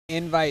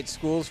invite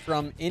schools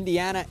from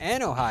Indiana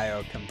and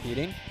Ohio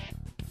competing.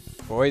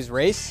 Boys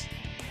race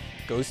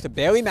goes to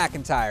Bailey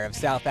McIntyre of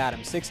South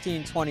Adams,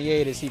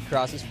 16:28 as he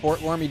crosses.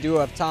 Fort Wormy duo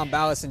of Tom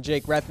Ballas and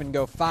Jake Rethman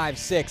go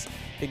 5-6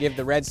 to give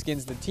the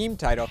Redskins the team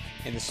title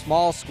in the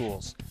small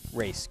schools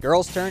race.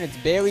 Girls' turn, it's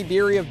Bailey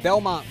Beery of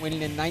Belmont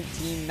winning in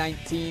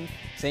 19-19.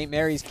 St.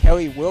 Mary's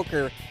Kelly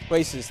Wilker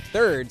places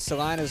third.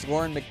 Celina's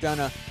Lauren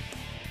McDonough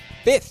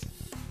fifth.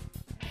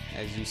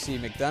 As you see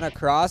McDonough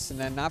cross, and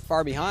then not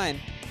far behind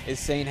is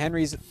St.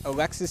 Henry's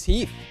Alexis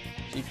Heath.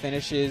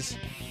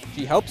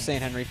 She helps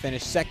St. Henry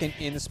finish second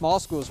in the small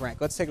schools rank.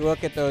 Let's take a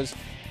look at those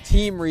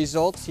team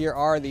results. Here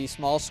are the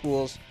small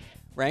schools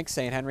ranks.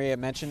 St. Henry, I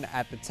mentioned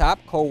at the top.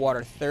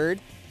 Coldwater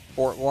third.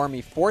 Fort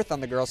Wormy fourth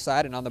on the girls'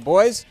 side. And on the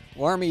boys,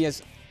 Wormy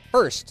is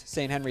first.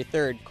 St. Henry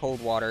third.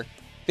 Coldwater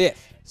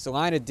fifth.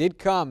 Celina did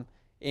come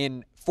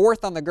in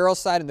fourth on the girls'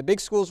 side in the big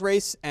schools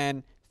race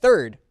and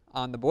third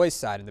on the boys'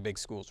 side in the big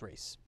schools race.